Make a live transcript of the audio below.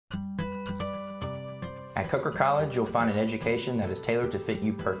At Coker College, you'll find an education that is tailored to fit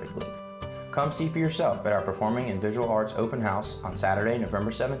you perfectly. Come see for yourself at our Performing and Visual Arts Open House on Saturday, November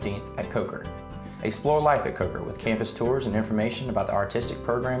 17th at Coker. Explore life at Coker with campus tours and information about the artistic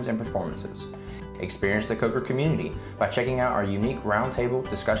programs and performances. Experience the Coker community by checking out our unique roundtable,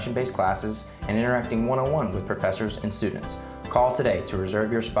 discussion-based classes and interacting one-on-one with professors and students. Call today to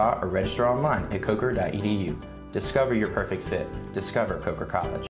reserve your spot or register online at Coker.edu. Discover your perfect fit. Discover Coker College.